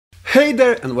Hey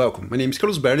there and welcome, my name is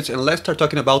Carlos Berlitz and let's start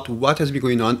talking about what has been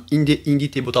going on in the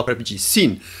indie tabletop RPG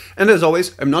scene. And as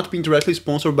always, I'm not being directly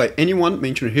sponsored by anyone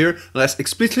mentioned here unless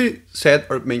explicitly said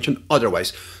or mentioned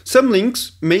otherwise. Some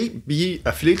links may be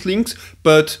affiliate links,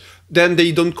 but then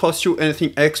they don't cost you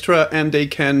anything extra and they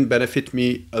can benefit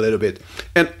me a little bit.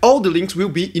 And all the links will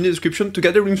be in the description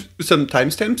together with some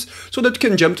timestamps so that you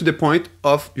can jump to the point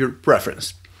of your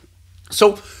preference.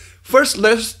 So, first,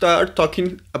 let's start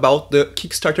talking about the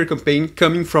Kickstarter campaign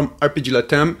coming from RPG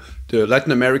Latam, the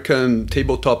Latin American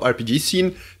tabletop RPG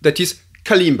scene, that is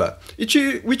Kalimba,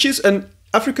 which is an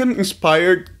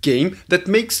African-inspired game that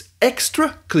makes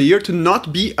extra clear to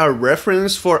not be a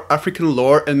reference for African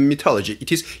lore and mythology. It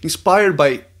is inspired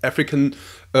by African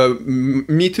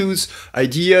mythos,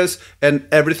 ideas, and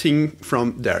everything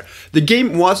from there. The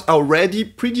game was already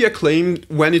pretty acclaimed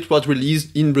when it was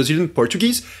released in Brazilian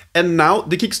Portuguese, and now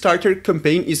the Kickstarter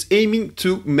campaign is aiming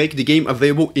to make the game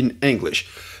available in English,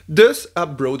 thus a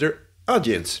broader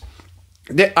audience.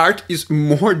 The art is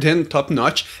more than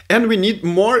top-notch, and we need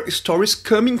more stories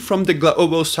coming from the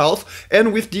global south,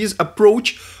 and with this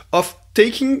approach of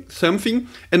taking something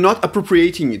and not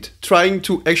appropriating it, trying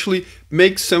to actually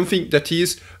make something that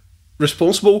is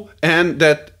responsible and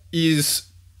that is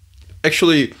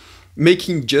actually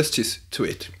making justice to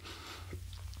it.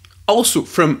 Also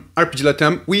from RPG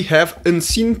Latam, we have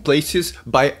Unseen Places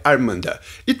by Armanda.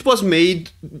 It was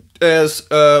made as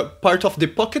part of the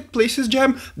Pocket Places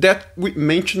Jam that we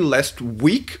mentioned last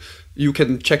week. You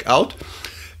can check out.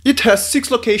 It has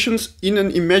 6 locations in an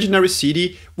imaginary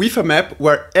city with a map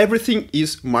where everything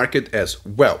is marked as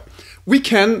well. We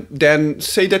can then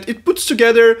say that it puts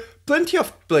together plenty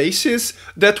of places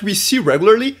that we see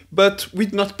regularly, but we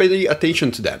not pay attention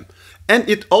to them. And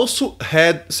it also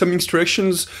had some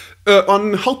instructions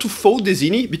on how to fold the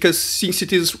zine, because since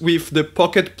it is with the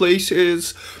Pocket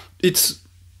Places, it's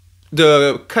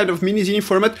the kind of mini zine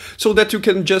format, so that you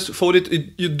can just fold it.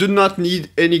 You do not need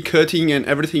any cutting and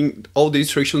everything, all the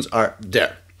instructions are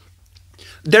there.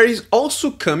 There is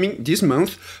also coming this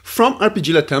month from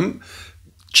RPG Latam,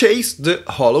 Chase the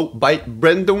Hollow by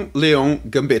Brandon Leon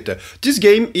Gambetta. This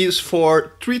game is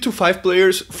for 3 to 5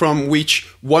 players, from which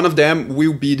one of them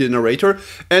will be the narrator,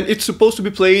 and it's supposed to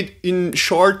be played in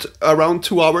short, around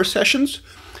 2-hour sessions.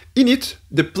 In it,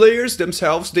 the players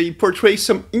themselves, they portray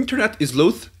some internet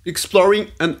sleuth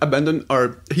exploring an abandoned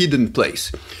or hidden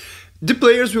place. The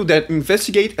players will then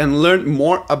investigate and learn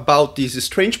more about this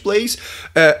strange place,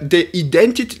 the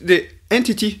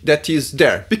entity that is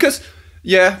there. Because,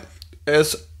 yeah,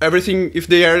 as everything, if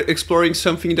they are exploring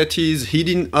something that is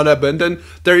hidden or abandoned,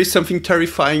 there is something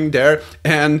terrifying there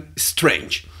and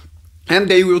strange. And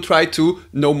they will try to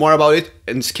know more about it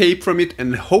and escape from it,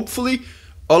 and hopefully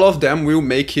all of them will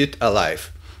make it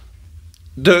alive.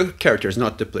 The characters,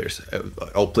 not the players.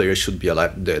 All players should be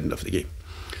alive at the end of the game.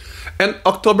 And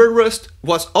October Rust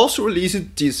was also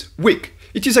released this week.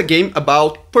 It is a game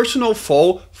about personal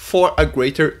fall for a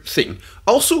greater thing.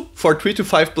 Also for 3 to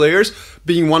 5 players,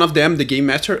 being one of them the game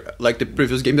master, like the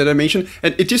previous game that I mentioned,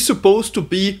 and it is supposed to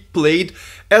be played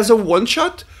as a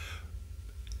one-shot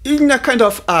in a kind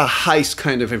of a heist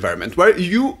kind of environment, where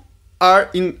you are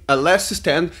in a last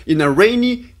stand in a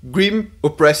rainy, grim,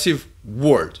 oppressive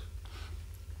world.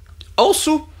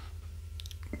 Also,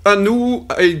 a new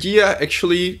idea,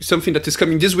 actually something that is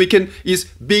coming this weekend, is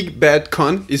Big Bad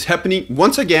Con is happening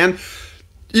once again.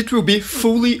 It will be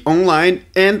fully online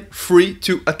and free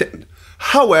to attend.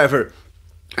 However,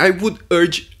 I would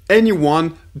urge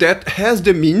anyone that has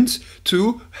the means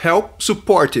to help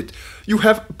support it. You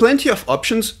have plenty of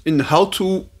options in how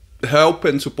to help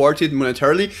and support it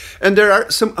monetarily, and there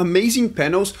are some amazing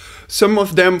panels, some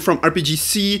of them from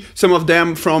RPGC, some of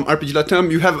them from RPG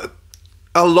Latam. You have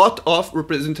a lot of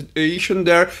representation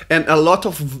there and a lot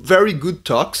of very good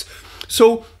talks.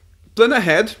 So plan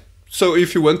ahead. So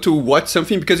if you want to watch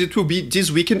something, because it will be this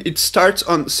weekend, it starts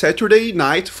on Saturday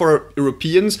night for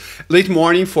Europeans, late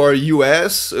morning for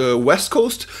US, West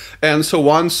Coast, and so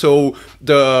on. So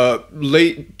the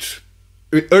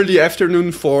early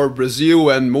afternoon for Brazil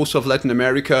and most of Latin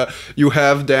America. You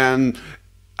have then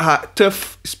a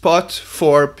tough spot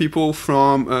for people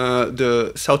from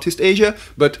the Southeast Asia,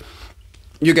 but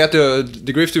you get the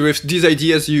drift with these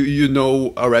ideas you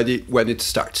know already when it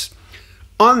starts.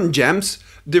 On jams,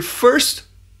 the first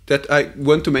that I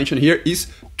want to mention here is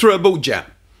Trouble Jam,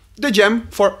 the jam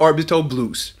for Orbital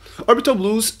Blues. Orbital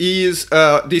Blues is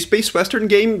the space western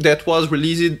game that was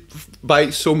released by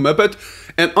So Muppet,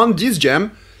 and on this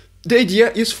jam, the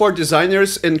idea is for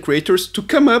designers and creators to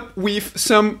come up with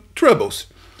some troubles.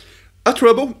 A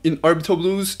trouble in Orbital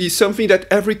Blues is something that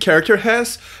every character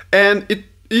has, and it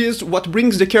is what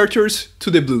brings the characters to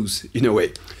the blues, in a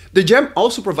way. The gem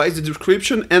also provides the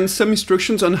description and some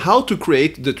instructions on how to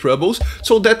create the troubles,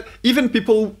 so that even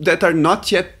people that are not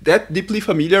yet that deeply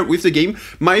familiar with the game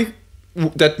might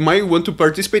want to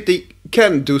participate, they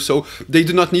can do so. They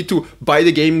do not need to buy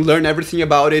the game, learn everything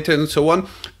about it, and so on.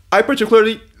 I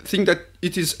particularly think that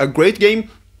it is a great game,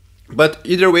 but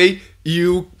either way,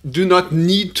 you do not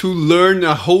need to learn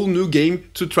a whole new game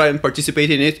to try and participate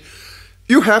in it.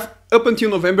 You have up until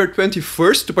November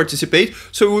 21st to participate,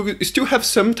 so you still have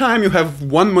some time. You have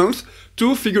 1 month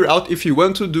to figure out if you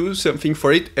want to do something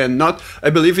for it and not. I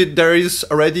believe there is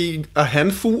already a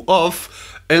handful of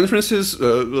entries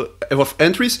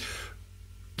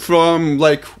from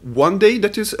like 1 day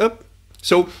that is up.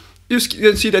 So you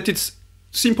can see that it's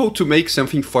simple to make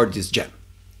something for this gem.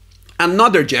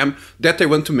 Another gem that I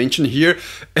want to mention here,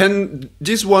 and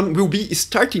this one will be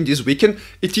starting this weekend,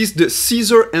 it is the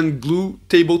Scissor and Glue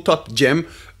tabletop gem.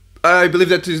 I believe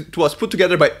that it was put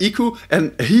together by Iku,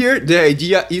 and here the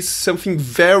idea is something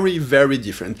very, very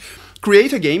different.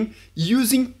 Create a game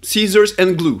using scissors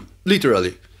and glue,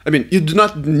 literally. I mean, you do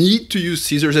not need to use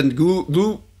scissors and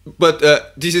glue, but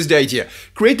this is the idea.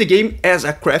 Create the game as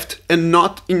a craft and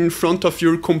not in front of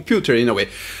your computer, in a way.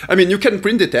 I mean, you can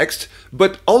print the text,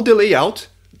 but all the layout,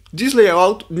 this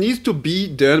layout needs to be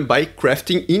done by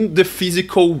crafting in the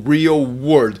physical real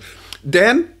world.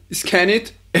 Then scan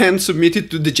it and submit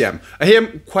it to the gem. I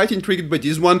am quite intrigued by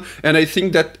this one, and I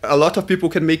think that a lot of people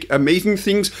can make amazing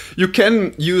things. You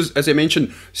can use, as I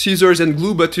mentioned, scissors and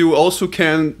glue, but you also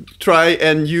can try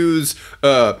and use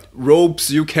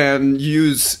ropes, you can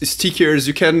use stickers,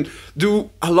 you can do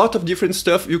a lot of different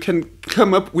stuff. You can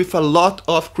come up with a lot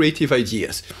of creative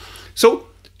ideas. So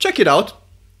check it out.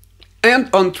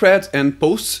 And on threads and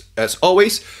posts, as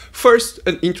always, first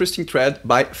an interesting thread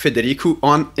by Federico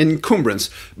on encumbrance,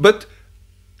 but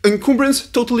encumbrance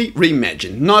totally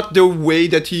reimagined, not the way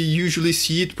that you usually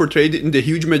see it portrayed in the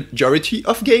huge majority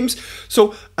of games.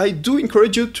 So I do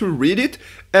encourage you to read it,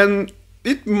 and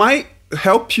it might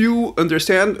help you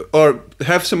understand or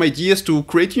have some ideas to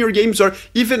create your games, or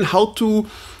even how to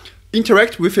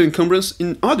interact with encumbrance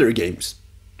in other games.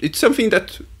 It's something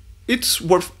that it's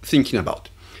worth thinking about.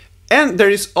 And there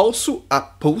is also a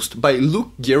post by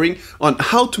Luke Gehring on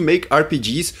how to make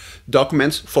RPGs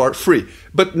documents for free,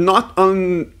 but not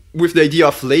on with the idea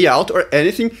of layout or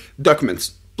anything,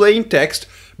 documents, plain text,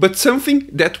 but something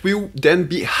that will then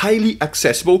be highly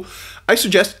accessible. I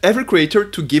suggest every creator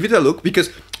to give it a look, because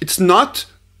it's not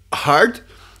hard.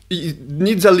 It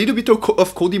needs a little bit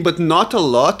of coding, but not a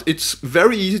lot. It's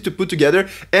very easy to put together,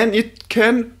 and it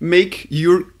can make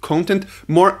your content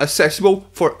more accessible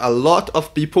for a lot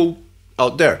of people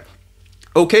out there.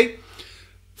 Okay,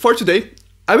 for today,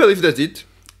 I believe that's it.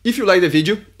 If you like the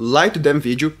video, like the damn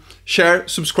video, share,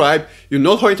 subscribe. You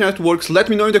know how internet works. Let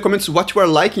me know in the comments what you are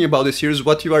liking about the series,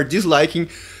 what you are disliking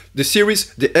the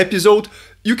series, the episode.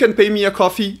 You can pay me a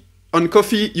coffee on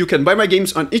Ko-fi. You can buy my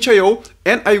games on itch.io,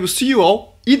 and I will see you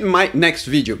all in my next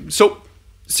video. So,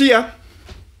 see ya!